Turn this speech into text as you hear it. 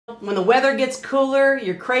when the weather gets cooler,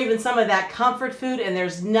 you're craving some of that comfort food, and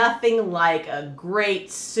there's nothing like a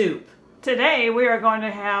great soup. Today we are going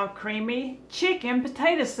to have creamy chicken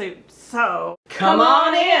potato soup. So come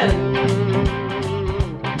on in!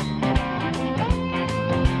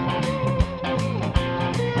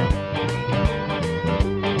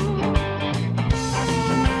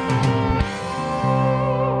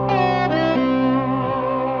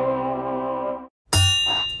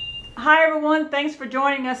 Hi everyone, thanks for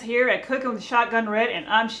joining us here at Cooking with Shotgun Red, and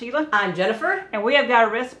I'm Sheila. I'm Jennifer. And we have got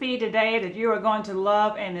a recipe today that you are going to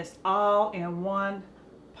love, and it's all in one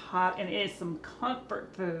pot, and it's some comfort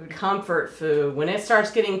food. Comfort food. When it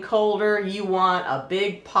starts getting colder, you want a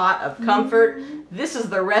big pot of comfort. This is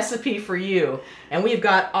the recipe for you. And we've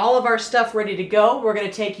got all of our stuff ready to go. We're going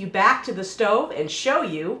to take you back to the stove and show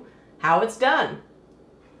you how it's done.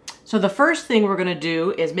 So the first thing we're going to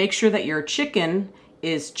do is make sure that your chicken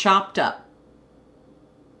is chopped up.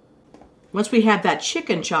 Once we have that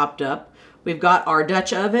chicken chopped up, we've got our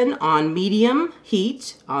Dutch oven on medium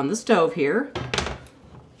heat on the stove here.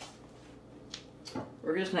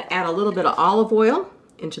 We're just going to add a little bit of olive oil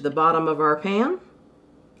into the bottom of our pan,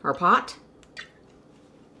 our pot.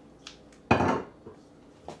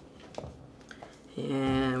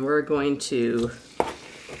 And we're going to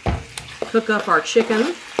cook up our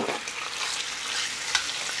chicken.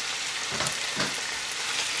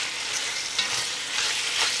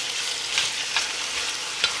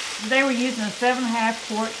 Today we're using a 7.5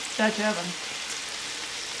 quart Dutch oven.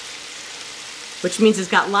 Which means it's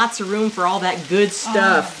got lots of room for all that good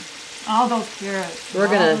stuff. All those carrots, all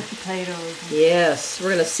those potatoes. Yes,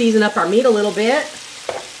 we're gonna season up our meat a little bit.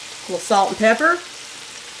 A little salt and pepper.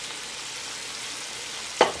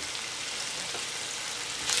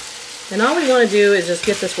 And all we want to do is just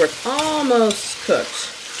get this where it's almost cooked.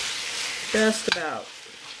 Just about.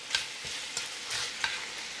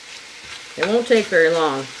 It won't take very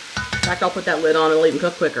long. In fact, I'll put that lid on and it'll even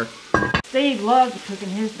cook quicker. Steve loved to cook in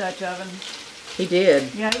his Dutch oven. He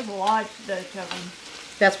did. Yeah, he liked the Dutch oven.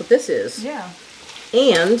 That's what this is. Yeah.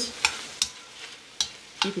 And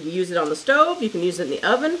you can use it on the stove, you can use it in the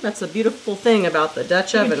oven. That's the beautiful thing about the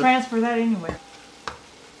Dutch oven. You can transfer that anywhere.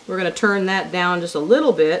 We're going to turn that down just a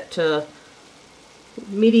little bit to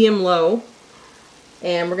medium-low.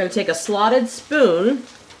 And we're going to take a slotted spoon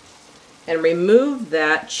and remove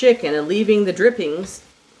that chicken and leaving the drippings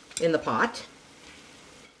in the pot.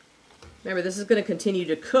 Remember, this is going to continue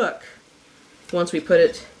to cook once we put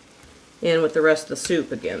it in with the rest of the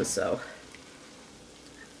soup again. So,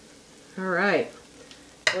 all right,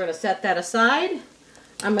 we're going to set that aside.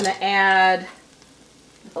 I'm going to add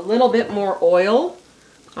a little bit more oil,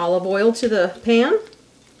 olive oil, to the pan,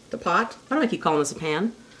 the pot. Why do I keep calling this a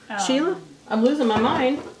pan? Sheila, I'm losing my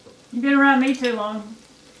mind. You've been around me too long.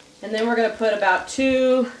 And then we're going to put about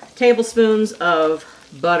 2 tablespoons of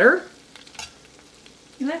butter.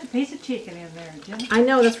 You left a piece of chicken in there, Jen. I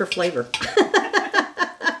know, that's for flavor.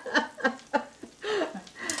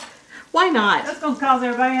 Why not? That's going to cause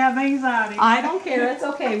everybody to have anxiety. I don't care. It's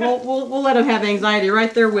okay. We'll let them have anxiety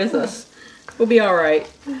right there with us. We'll be all right.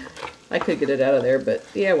 I could get it out of there, but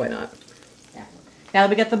yeah, why not? Now that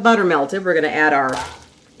we got the butter melted, we're going to add our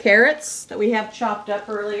carrots that we have chopped up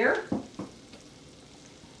earlier.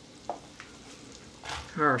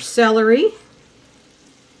 Our celery.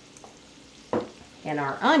 And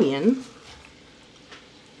our onion.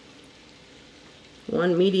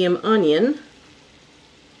 1 medium onion.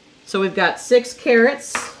 So we've got 6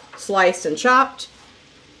 carrots sliced and chopped.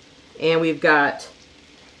 And we've got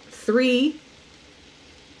 3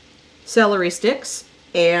 celery sticks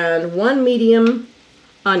and 1 medium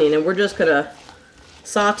onion. And we're just going to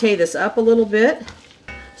saute this up a little bit.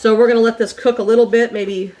 So we're going to let this cook a little bit,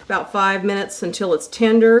 maybe about 5 minutes until it's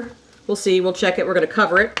tender. We'll see. We'll check it. We're going to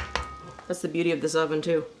cover it. That's the beauty of this oven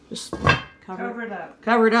too. Just cover it up.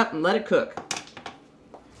 Cover it up and let it cook.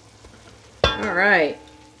 All right.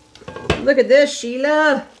 Look at this,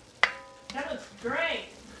 Sheila. That looks great.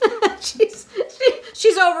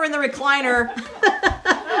 she's over in the recliner.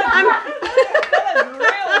 That is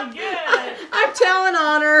really good. I'm telling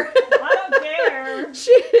on her. I don't care. It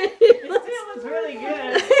still looks really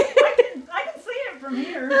good. I can see it from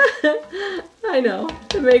here. I know.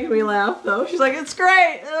 It's making me laugh though. She's like, it's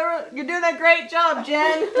great. You're doing a great job,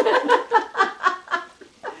 Jen.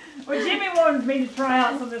 Well, Jimmy wanted me to try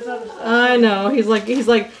out some of this other stuff. I know. He's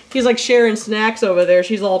like sharing snacks over there.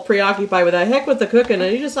 She's all preoccupied with that. Heck with the cooking.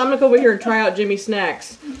 And I'm gonna go over here and try out Jimmy's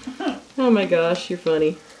snacks. Oh my gosh, you're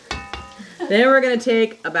funny. Then we're gonna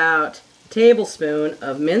take about a tablespoon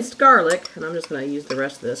of minced garlic, and I'm just gonna use the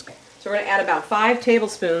rest of this. So we're gonna add about 5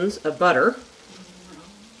 tablespoons of butter.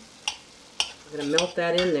 I'm going to melt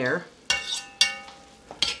that in there.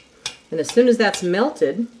 And as soon as that's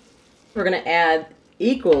melted, we're going to add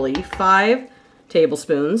equally 5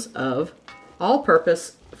 tablespoons of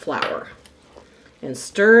all-purpose flour. And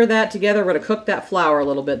stir that together. We're going to cook that flour a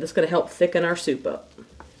little bit. This is going to help thicken our soup up.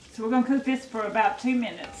 So we're going to cook this for about 2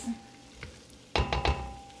 minutes.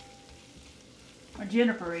 Or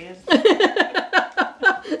Jennifer is.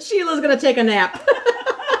 Sheila's going to take a nap.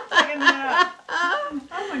 Taking a nap. Oh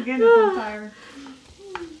my goodness, I'm tired.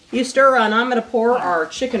 You stir on. I'm going to pour our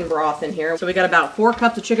chicken broth in here. So we got about 4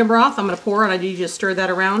 cups of chicken broth. I'm going to pour, and I need you to stir that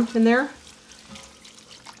around in there,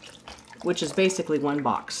 which is basically 1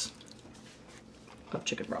 box of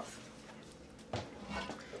chicken broth.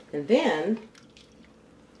 And then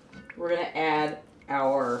we're going to add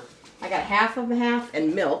our, I got half of a half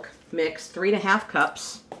and milk mixed, 3½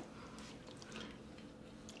 cups.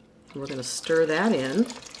 We're going to stir that in.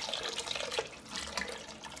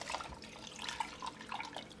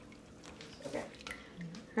 Okay.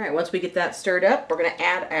 All right, once we get that stirred up, we're going to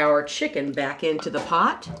add our chicken back into the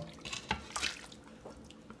pot.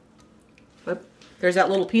 Oop, there's that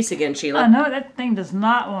little piece again, Sheila. I know that thing does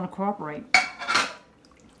not want to cooperate.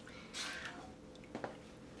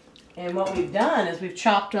 And what we've done is we've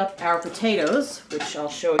chopped up our potatoes, which I'll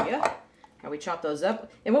show you how we chop those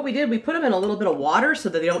up. And what we did, we put them in a little bit of water so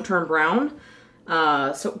that they don't turn brown.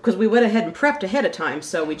 Because we went ahead and prepped ahead of time.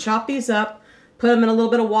 So we chopped these up, put them in a little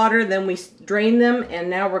bit of water, then we drain them, and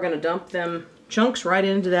now we're going to dump them chunks right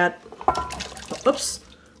into that. Oops,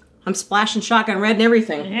 I'm splashing shotgun red and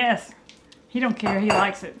everything. Yes, he don't care. He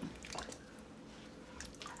likes it.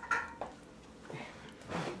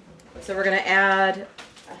 So we're going to add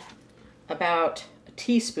about a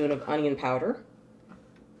teaspoon of onion powder.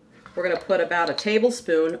 We're going to put about a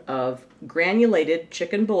tablespoon of granulated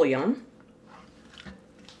chicken bouillon.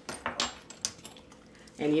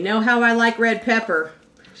 And you know how I like red pepper.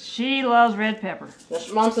 She loves red pepper.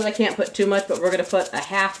 Mom says I can't put too much, but we're going to put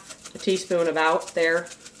a teaspoon about there,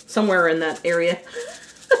 somewhere in that area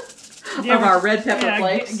of our red pepper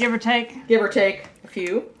flakes. Give or take. Give or take a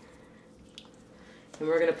few. And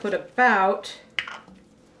we're going to put about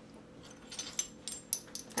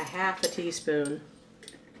a half a teaspoon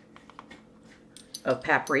of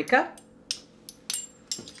paprika.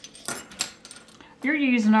 You're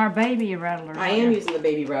using our baby rattlers. I am using the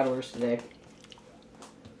baby rattlers today.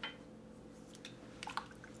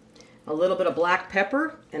 A little bit of black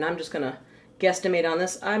pepper, and I'm just going to guesstimate on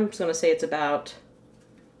this. I'm just going to say it's about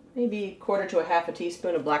maybe 1/4 to a half a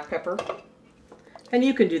teaspoon of black pepper. And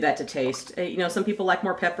you can do that to taste. You know, some people like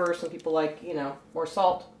more pepper, some people like, you know, more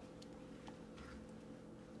salt.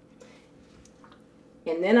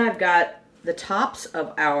 And then I've got the tops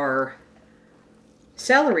of our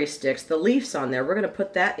celery sticks, the leaves on there. We're going to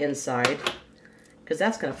put that inside because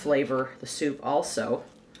that's going to flavor the soup also.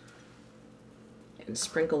 And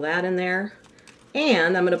sprinkle that in there.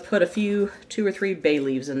 And I'm going to put a few, 2 or 3 bay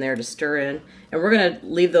leaves in there to stir in. And we're going to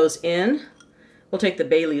leave those in. We'll take the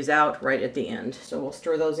bay leaves out right at the end. So we'll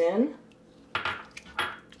stir those in.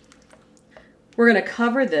 We're going to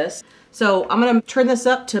cover this. So I'm going to turn this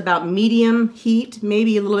up to about medium heat,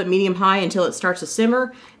 maybe a little bit medium high until it starts to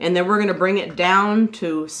simmer. And then we're going to bring it down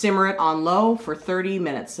to simmer it on low for 30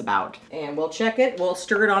 minutes about. And we'll check it. We'll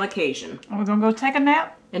stir it on occasion. Are we going to go take a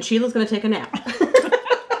nap? And Sheila's going to take a nap.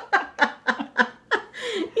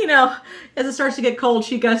 You know, as it starts to get cold,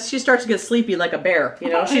 she starts to get sleepy like a bear. You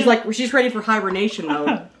know, she's ready for hibernation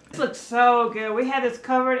mode. This looks so good. We had this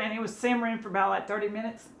covered and it was simmering for about like 30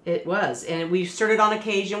 minutes. It was, and we stirred it on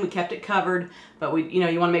occasion. We kept it covered, but you know,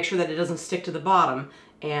 you want to make sure that it doesn't stick to the bottom.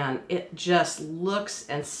 And it just looks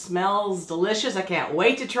and smells delicious. I can't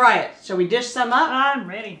wait to try it. Shall we dish some up? I'm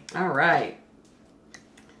ready. All right.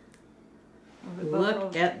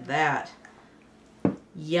 Look at that.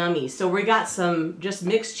 Yummy. So we got some just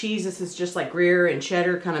mixed cheese. This is just like Gruyere and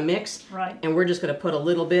cheddar kind of mix. Right. And we're just going to put a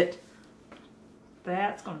little bit.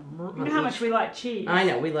 That's going to... You know how much we like cheese. I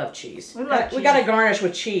know. We love cheese. We love cheese. We got to garnish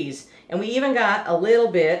with cheese. And we even got a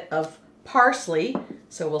little bit of parsley.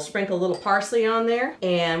 So we'll sprinkle a little parsley on there.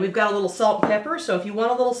 And we've got a little salt and pepper. So if you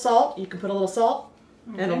want a little salt, you can put a little salt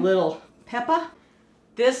and a little pepper.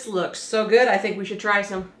 This looks so good. I think we should try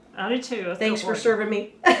some. I do too. Let's Thanks for serving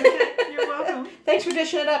me. You're welcome. Thanks for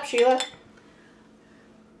dishing it up, Sheila.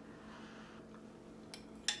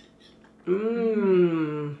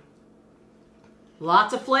 Mmm.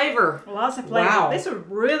 Lots of flavor. Lots of flavor. Wow. This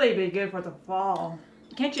would really be good for the fall.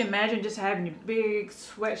 Can't you imagine just having your big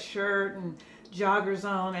sweatshirt and joggers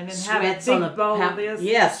on and then having a big bowl of this?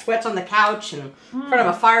 Yeah, sweats on the couch and in front of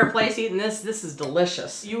a fireplace eating this. This is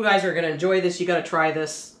delicious. You guys are going to enjoy this. You got to try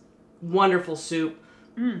this wonderful soup.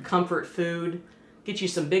 comfort food. Get you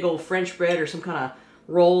some big old French bread or some kind of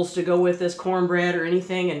rolls to go with this, cornbread or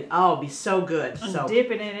anything, and oh, it'll be so good. And so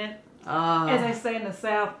dip it in it. As they say in the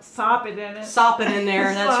South, sop it in it. Sop it in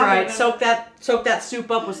there. That's right. Soak that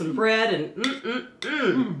soup up with some bread, and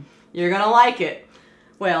you're gonna like it.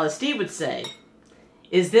 Well, as Steve would say,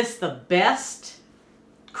 is this the best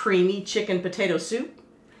creamy chicken potato soup?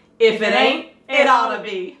 If it ain't, it ought to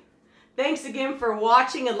be. Thanks again for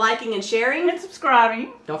watching and liking and sharing. And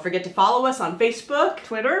subscribing. Don't forget to follow us on Facebook,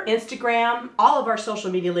 Twitter, Instagram. All of our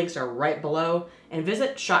social media links are right below. And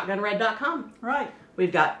visit shotgunred.com. Right.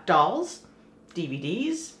 We've got dolls,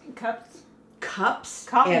 DVDs, cups,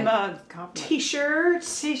 coffee mugs,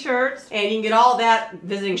 t-shirts. And you can get all that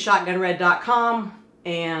visiting shotgunred.com.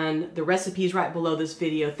 And the recipe's right below this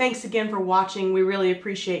video. Thanks again for watching. We really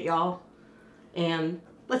appreciate y'all. And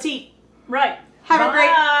let's eat. Right. Have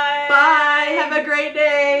a great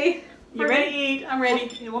day. You ready to eat? I'm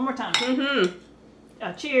ready. One more time.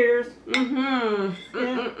 Cheers.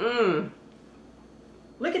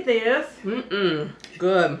 Look at this.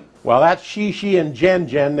 Good. Well, that's Shishi and Jen,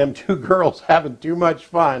 them two girls having too much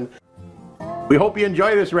fun. We hope you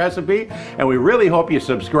enjoy this recipe, and we really hope you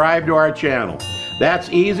subscribe to our channel. That's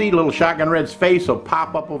easy. Little Shotgun Red's face will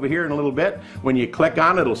pop up over here in a little bit. When you click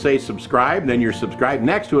on it, it'll say subscribe, then you're subscribed.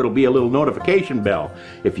 Next to it will be a little notification bell.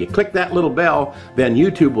 If you click that little bell, then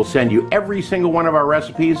YouTube will send you every single one of our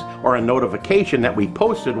recipes or a notification that we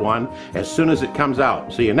posted one as soon as it comes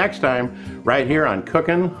out. See you next time right here on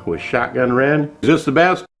Cooking with Shotgun Red. Is this the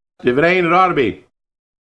best? If it ain't, it ought to be.